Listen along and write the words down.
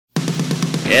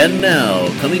And now,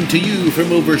 coming to you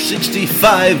from over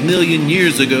 65 million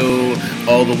years ago,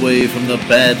 all the way from the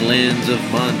Badlands of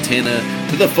Montana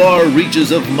to the far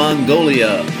reaches of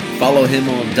Mongolia. Follow him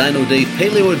on Dino Dave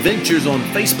Paleo Adventures on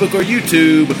Facebook or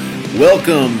YouTube.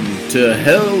 Welcome to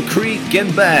Hell Creek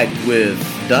and Back with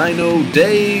Dino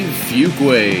Dave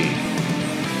Fuquay.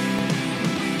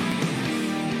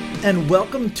 And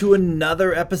welcome to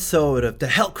another episode of the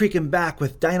Hell Creek and Back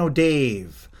with Dino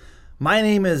Dave. My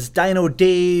name is Dino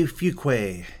Dave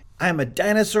Fuquay. I am a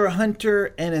dinosaur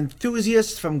hunter and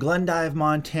enthusiast from Glendive,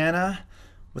 Montana,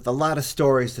 with a lot of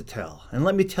stories to tell. And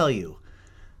let me tell you,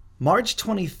 March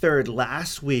 23rd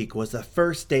last week was the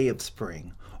first day of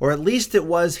spring, or at least it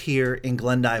was here in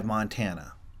Glendive,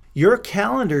 Montana. Your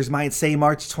calendars might say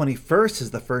March 21st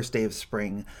is the first day of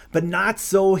spring, but not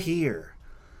so here.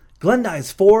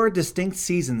 Glendive's 4 distinct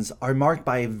seasons are marked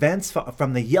by events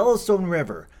from the Yellowstone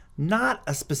River, not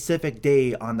a specific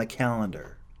day on the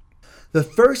calendar. The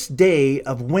first day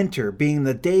of winter being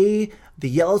the day the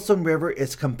Yellowstone River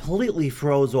is completely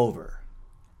froze over.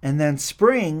 And then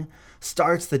spring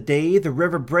starts the day the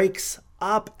river breaks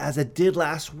up as it did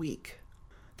last week.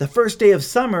 The first day of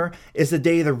summer is the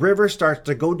day the river starts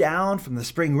to go down from the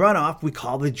spring runoff we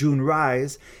call the June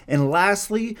rise. And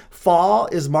lastly, fall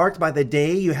is marked by the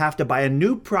day you have to buy a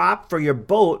new prop for your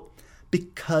boat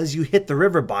because you hit the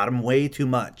river bottom way too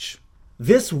much.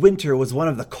 This winter was one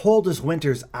of the coldest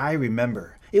winters I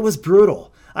remember. It was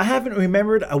brutal. I haven't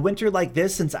remembered a winter like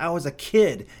this since I was a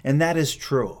kid, and that is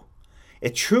true.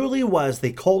 It truly was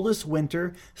the coldest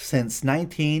winter since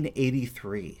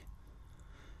 1983.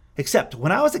 Except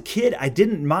when I was a kid, I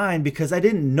didn't mind because I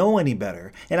didn't know any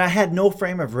better, and I had no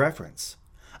frame of reference.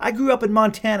 I grew up in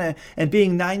Montana, and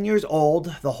being 9 years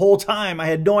old, the whole time I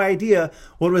had no idea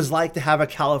what it was like to have a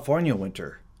California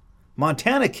winter.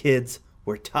 Montana kids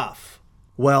were tough.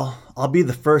 Well, I'll be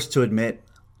the first to admit,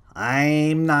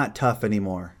 I'm not tough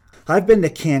anymore. I've been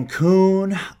to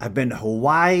Cancun, I've been to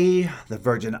Hawaii, the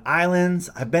Virgin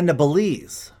Islands, I've been to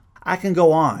Belize. I can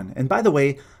go on, and by the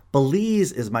way,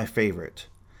 Belize is my favorite.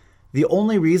 The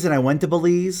only reason I went to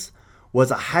Belize was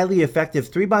a highly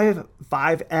effective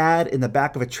 3x5 ad in the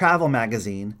back of a travel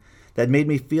magazine that made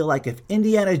me feel like if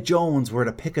Indiana Jones were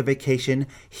to pick a vacation,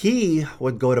 he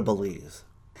would go to Belize.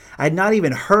 I'd not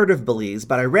even heard of Belize,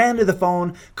 but I ran to the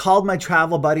phone, called my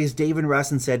travel buddies Dave and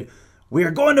Russ and said, "We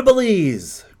are going to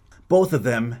Belize." Both of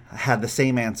them had the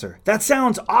same answer. "That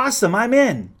sounds awesome, I'm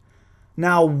in."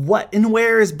 Now what and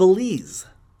where is Belize?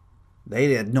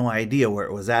 They had no idea where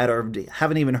it was at or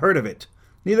haven't even heard of it.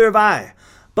 Neither have I.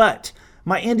 But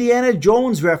my Indiana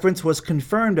Jones reference was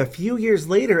confirmed a few years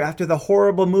later after the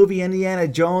horrible movie Indiana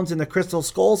Jones and the Crystal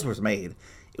Skulls was made.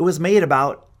 It was made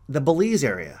about the Belize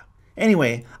area.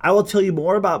 Anyway, I will tell you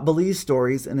more about Belize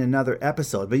stories in another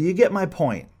episode, but you get my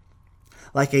point.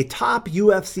 Like a top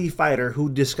UFC fighter who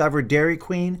discovered Dairy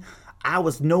Queen, I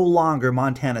was no longer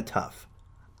Montana tough.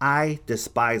 I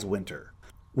despise winter.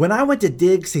 When I went to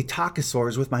dig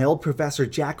psittacosaurs with my old professor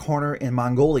Jack Horner in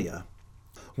Mongolia,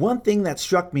 one thing that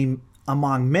struck me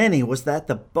among many was that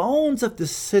the bones of the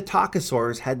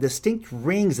psittacosaurs had distinct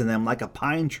rings in them like a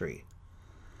pine tree.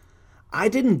 I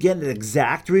didn't get an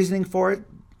exact reasoning for it.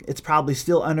 It's probably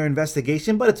still under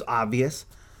investigation, but it's obvious.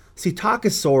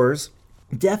 Psittacosaurs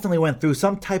definitely went through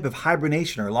some type of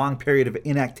hibernation or long period of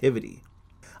inactivity.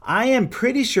 I am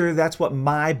pretty sure that's what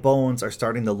my bones are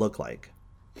starting to look like.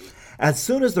 As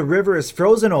soon as the river is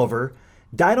frozen over,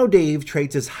 Dino Dave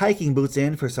trades his hiking boots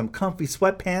in for some comfy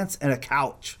sweatpants and a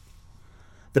couch.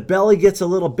 The belly gets a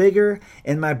little bigger,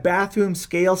 and my bathroom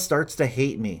scale starts to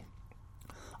hate me.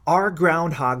 Our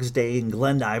Groundhog's Day in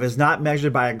Glendive is not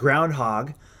measured by a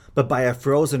groundhog, but by a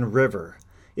frozen river.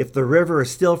 If the river is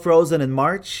still frozen in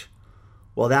March,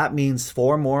 well, that means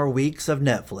 4 more weeks of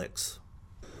Netflix.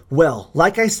 Well,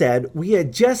 like I said, we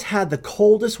had just had the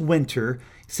coldest winter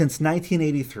since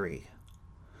 1983.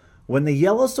 When the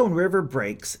Yellowstone River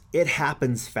breaks, it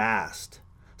happens fast.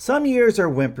 Some years are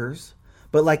whimpers,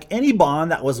 but like any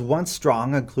bond that was once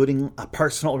strong, including a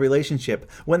personal relationship,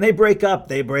 when they break up,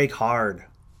 they break hard.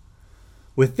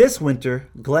 With this winter,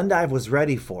 Glendive was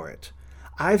ready for it.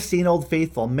 I've seen Old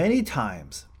Faithful many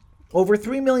times. Over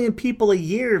 3 million people a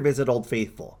year visit Old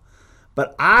Faithful.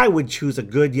 But I would choose a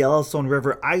good Yellowstone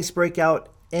River ice breakout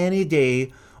any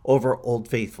day over Old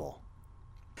Faithful.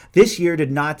 This year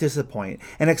did not disappoint,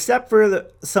 and except for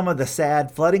some of the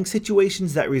sad flooding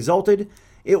situations that resulted,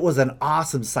 it was an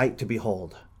awesome sight to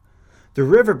behold. The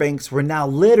riverbanks were now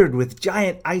littered with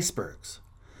giant icebergs.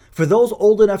 For those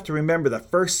old enough to remember the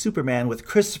first Superman with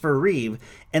Christopher Reeve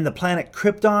and the planet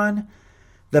Krypton,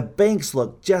 the banks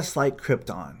looked just like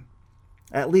Krypton.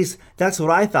 At least that's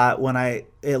what I thought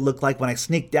it looked like when I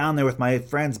sneaked down there with my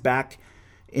friends back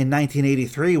in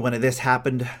 1983 when this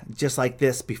happened just like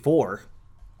this before.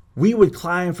 We would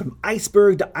climb from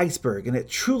iceberg to iceberg, and it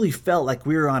truly felt like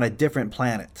we were on a different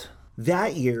planet.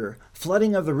 That year,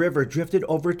 flooding of the river drifted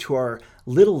over to our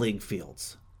Little League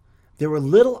fields. There were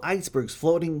little icebergs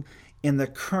floating in the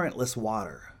currentless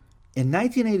water. In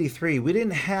 1983, we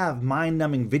didn't have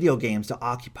mind-numbing video games to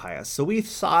occupy us, so we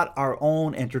sought our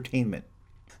own entertainment.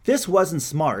 This wasn't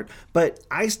smart, but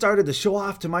I started to show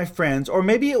off to my friends, or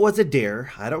maybe it was a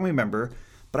dare, I don't remember,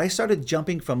 but I started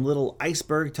jumping from little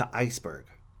iceberg to iceberg.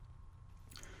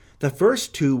 The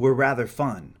first two were rather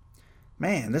fun.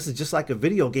 Man, this is just like a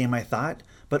video game, I thought,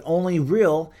 but only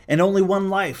real and only one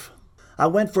life. I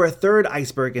went for a third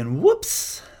iceberg and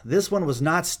whoops, this one was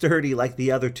not sturdy like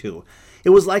the other two. It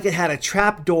was like it had a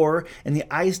trap door and the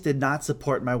ice did not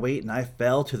support my weight and I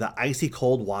fell to the icy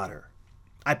cold water.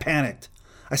 I panicked.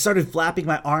 I started flapping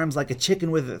my arms like a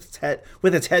chicken with its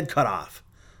head cut off.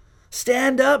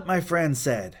 "Stand up," my friend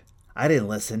said. I didn't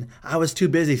listen. I was too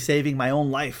busy saving my own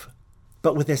life.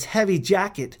 But with this heavy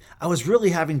jacket, I was really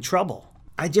having trouble.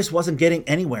 I just wasn't getting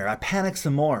anywhere. I panicked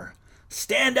some more.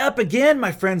 "Stand up again,"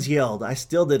 my friends yelled. I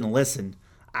still didn't listen.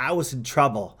 I was in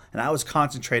trouble, and I was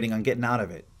concentrating on getting out of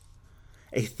it.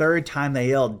 A third time they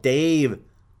yelled, "Dave,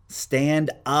 stand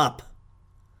up."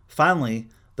 Finally,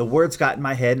 the words got in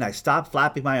my head, and I stopped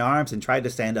flapping my arms and tried to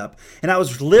stand up. And I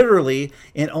was literally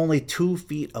in only 2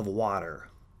 feet of water.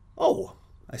 "Oh,"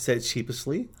 I said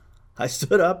sheepishly. I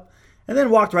stood up and then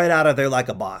walked right out of there like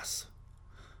a boss.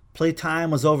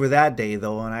 Playtime was over that day,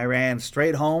 though, and I ran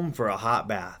straight home for a hot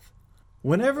bath.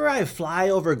 Whenever I fly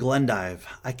over Glendive,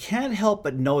 I can't help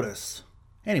but notice,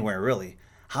 anywhere really,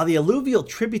 how the alluvial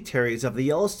tributaries of the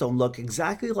Yellowstone look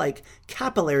exactly like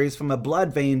capillaries from a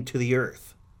blood vein to the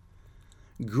earth.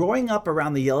 Growing up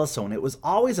around the Yellowstone, it was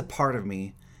always a part of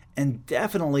me, and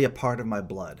definitely a part of my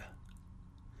blood.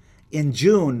 In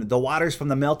June, the waters from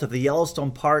the melt of the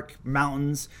Yellowstone Park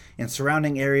mountains and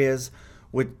surrounding areas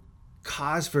would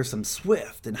cause for some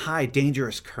swift and high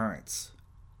dangerous currents.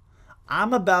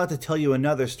 I'm about to tell you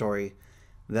another story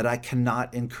that I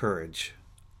cannot encourage.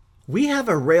 We have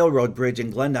a railroad bridge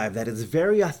in Glendive that is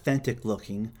very authentic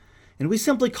looking, and we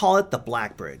simply call it the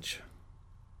Black Bridge.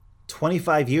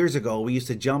 25 years ago, we used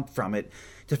to jump from it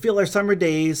to fill our summer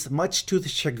days, much to the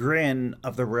chagrin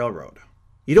of the railroad.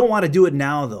 You don't want to do it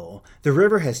now, though. The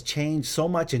river has changed so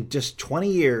much in just 20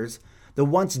 years. The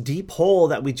once deep hole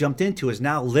that we jumped into is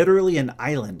now literally an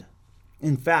island.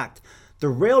 In fact, the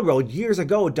railroad years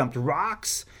ago dumped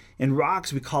rocks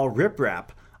we call riprap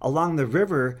along the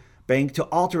river bank to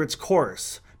alter its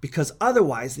course, because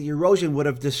otherwise the erosion would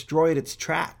have destroyed its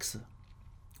tracks.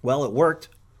 Well, it worked.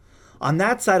 On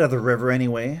that side of the river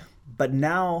anyway, but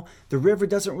now the river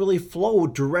doesn't really flow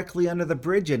directly under the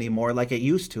bridge anymore like it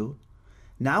used to.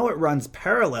 Now it runs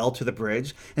parallel to the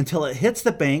bridge until it hits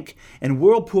the bank and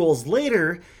whirlpools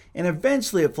later, and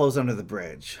eventually it flows under the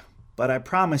bridge. But I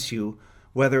promise you,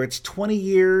 whether it's 20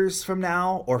 years from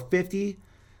now or 50,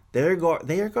 they are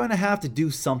going to have to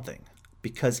do something.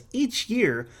 Because each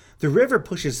year, the river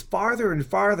pushes farther and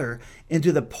farther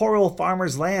into the poor old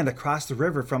farmer's land across the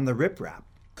river from the riprap.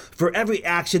 For every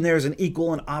action, there is an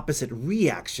equal and opposite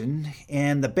reaction,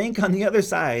 and the bank on the other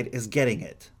side is getting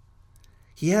it.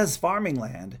 He has farming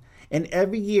land, and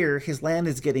every year his land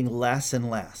is getting less and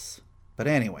less. But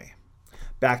anyway,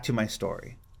 back to my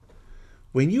story.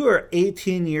 When you are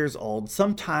 18 years old,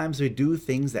 sometimes we do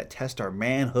things that test our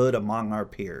manhood among our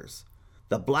peers.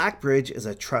 The Black Bridge is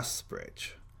a truss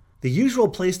bridge. The usual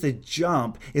place to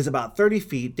jump is about 30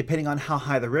 feet, depending on how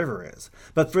high the river is.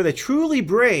 But for the truly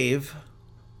brave,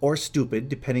 or stupid,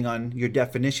 depending on your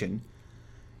definition,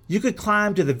 you could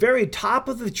climb to the very top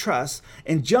of the truss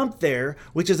and jump there,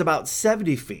 which is about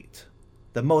 70 feet.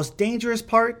 The most dangerous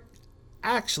part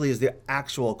actually is the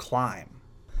actual climb.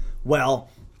 Well,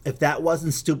 if that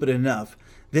wasn't stupid enough,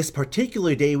 this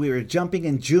particular day we were jumping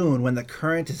in June when the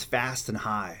current is fast and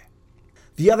high.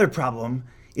 The other problem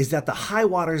is that the high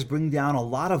waters bring down a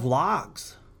lot of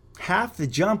logs. Half the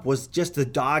jump was just to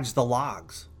dodge the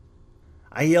logs.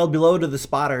 I yelled below to the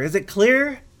spotter, "Is it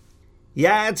clear?"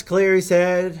 "Yeah, it's clear," he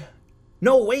said.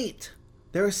 "No, wait.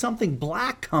 There is something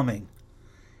black coming.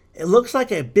 It looks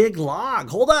like a big log.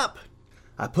 Hold up."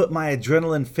 I put my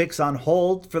adrenaline fix on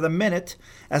hold for the minute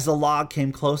as the log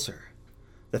came closer.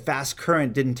 The fast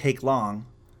current didn't take long.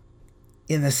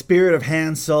 In the spirit of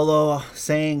Han Solo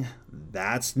saying,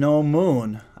 "That's no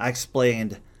moon," I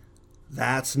explained,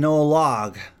 "That's no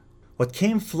log." What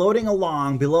came floating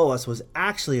along below us was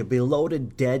actually a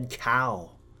bloated dead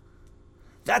cow.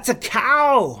 "That's a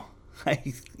cow!"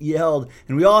 I yelled,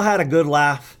 and we all had a good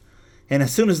laugh. And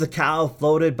as soon as the cow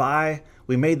floated by,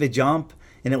 we made the jump,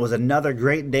 and it was another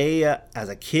great day as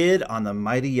a kid on the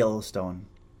mighty Yellowstone.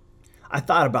 I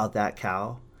thought about that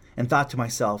cow and thought to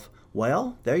myself,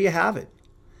 well, there you have it.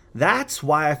 That's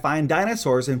why I find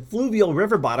dinosaurs in fluvial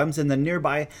river bottoms in the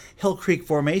nearby Hill Creek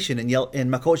Formation in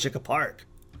Makoshika Park.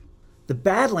 The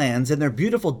Badlands and their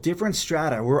beautiful different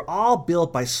strata were all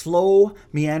built by slow,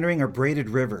 meandering or braided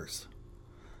rivers.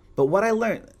 But what I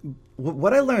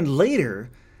learned later,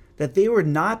 that they were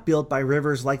not built by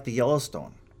rivers like the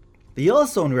Yellowstone. The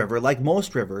Yellowstone River, like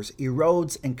most rivers,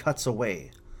 erodes and cuts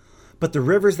away. But the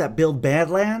rivers that build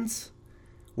Badlands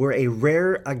were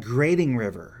a grading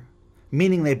river,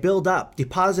 meaning they build up,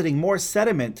 depositing more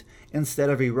sediment instead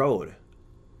of erode.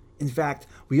 In fact,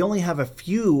 we only have a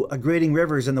few grading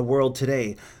rivers in the world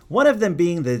today, one of them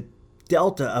being the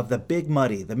delta of the Big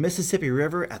Muddy, the Mississippi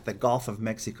River at the Gulf of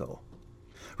Mexico.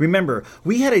 Remember,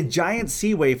 we had a giant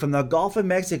seaway from the Gulf of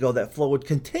Mexico that flowed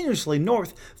continuously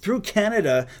north through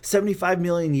Canada 75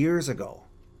 million years ago.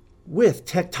 With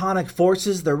tectonic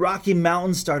forces, the Rocky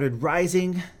Mountains started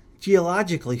rising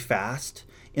geologically fast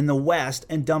in the west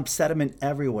and dumped sediment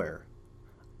everywhere.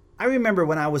 I remember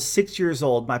when I was 6 years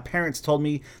old, my parents told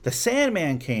me the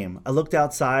Sandman came. I looked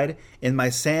outside and my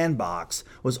sandbox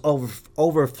was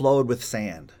overflowed with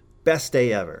sand. Best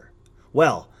day ever.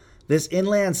 Well, this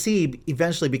inland sea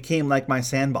eventually became like my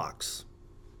sandbox.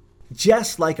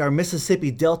 Just like our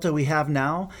Mississippi Delta we have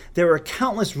now, there were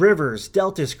countless rivers,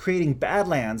 deltas creating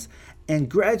badlands, and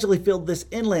gradually filled this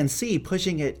inland sea,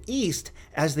 pushing it east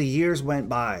as the years went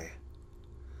by.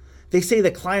 They say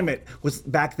the climate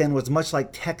back then was much like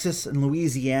Texas and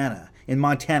Louisiana in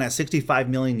Montana 65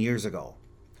 million years ago.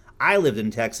 I lived in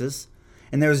Texas,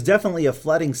 and there was definitely a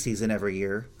flooding season every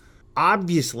year.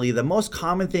 Obviously, the most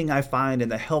common thing I find in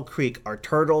the Hell Creek are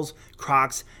turtles,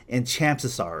 crocs, and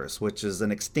champsosaurs, which is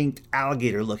an extinct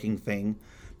alligator-looking thing,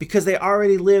 because they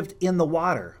already lived in the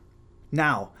water.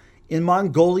 Now, in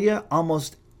Mongolia,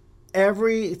 almost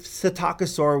every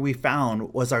cetacosaur we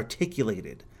found was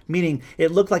articulated, meaning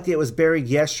it looked like it was buried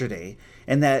yesterday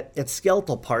and that its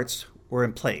skeletal parts were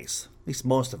in place, at least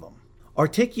most of them.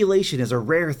 Articulation is a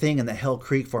rare thing in the Hell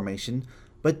Creek Formation,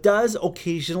 but does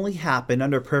occasionally happen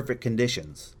under perfect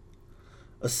conditions.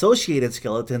 Associated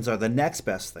skeletons are the next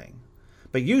best thing,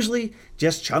 but usually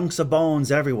just chunks of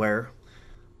bones everywhere.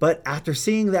 But after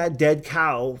seeing that dead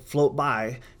cow float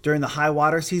by during the high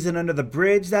water season under the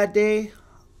bridge that day,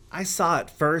 I saw it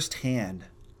firsthand.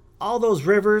 All those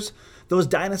rivers those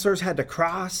dinosaurs had to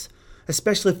cross,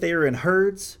 especially if they were in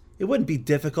herds, it wouldn't be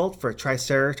difficult for a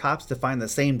Triceratops to find the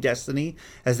same destiny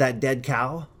as that dead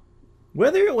cow.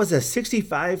 Whether it was a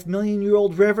 65 million year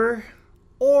old river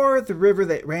or the river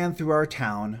that ran through our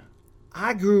town,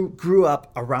 I grew up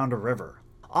around a river.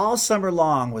 All summer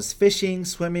long was fishing,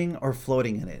 swimming, or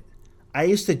floating in it. I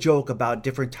used to joke about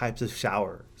different types of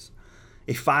showers.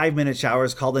 A 5-minute shower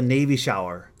is called a Navy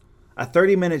shower. A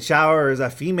 30-minute shower is a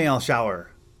female shower.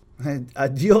 A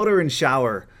deodorant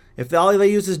shower. If all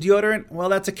they use is deodorant, well,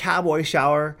 that's a cowboy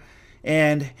shower.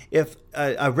 And if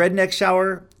a redneck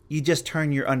shower, you just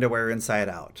turn your underwear inside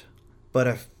out. But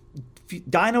a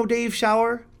Dino Dave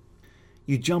shower,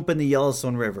 you jump in the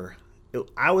Yellowstone River.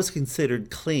 I was considered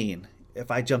clean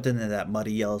if I jumped into that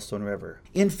muddy Yellowstone River.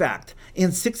 In fact, in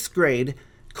 6th grade,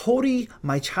 Cody,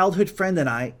 my childhood friend, and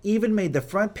I even made the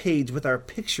front page with our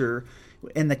picture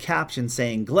in the caption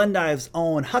saying Glendive's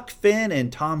own Huck Finn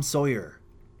and Tom Sawyer.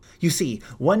 You see,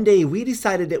 one day we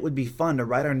decided it would be fun to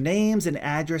write our names and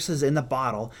addresses in the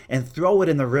bottle and throw it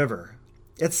in the river.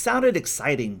 It sounded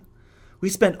exciting. We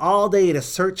spent all day to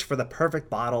search for the perfect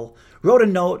bottle, wrote a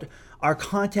note, our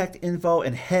contact info,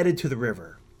 and headed to the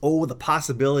river. Oh, the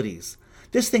possibilities.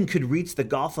 This thing could reach the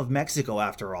Gulf of Mexico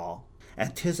after all.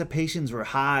 Anticipations were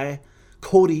high.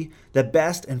 Cody, the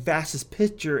best and fastest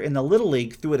pitcher in the Little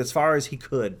League, threw it as far as he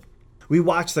could. We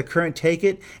watched the current take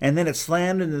it, and then it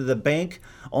slammed into the bank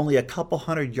only a couple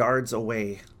hundred yards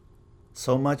away.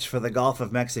 So much for the Gulf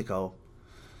of Mexico.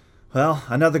 Well,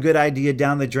 another good idea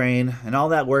down the drain, and all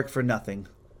that work for nothing.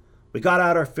 We got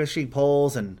out our fishing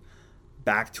poles and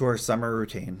back to our summer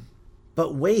routine.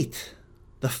 But wait,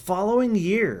 the following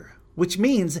year, which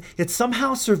means it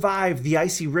somehow survived the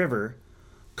icy river,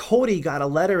 Cody got a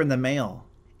letter in the mail.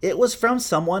 It was from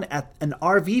someone at an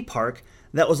RV park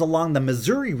that was along the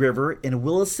Missouri River in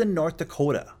Williston, North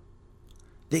Dakota.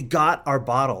 They got our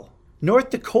bottle.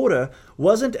 North Dakota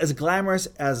wasn't as glamorous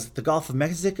as the Gulf of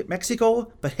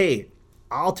Mexico, but hey,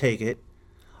 I'll take it.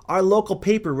 Our local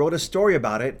paper wrote a story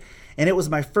about it, and it was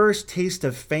my first taste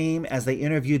of fame as they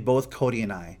interviewed both Cody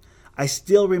and I. I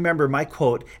still remember my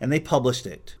quote, and they published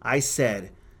it. I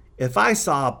said, If I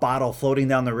saw a bottle floating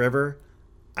down the river,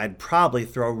 I'd probably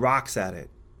throw rocks at it.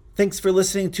 Thanks for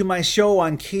listening to my show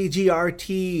on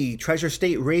KGRT Treasure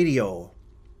State Radio.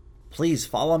 Please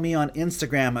follow me on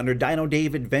Instagram under Dino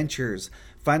Dave Adventures.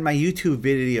 Find my YouTube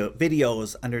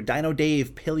videos under Dino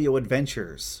Dave Paleo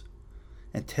Adventures.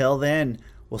 Until then,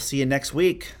 we'll see you next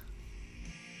week.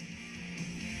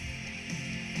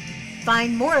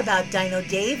 Find more about Dino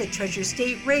Dave at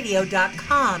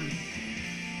TreasureStateRadio.com.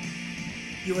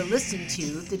 You are listening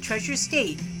to the Treasure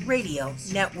State Radio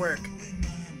Network.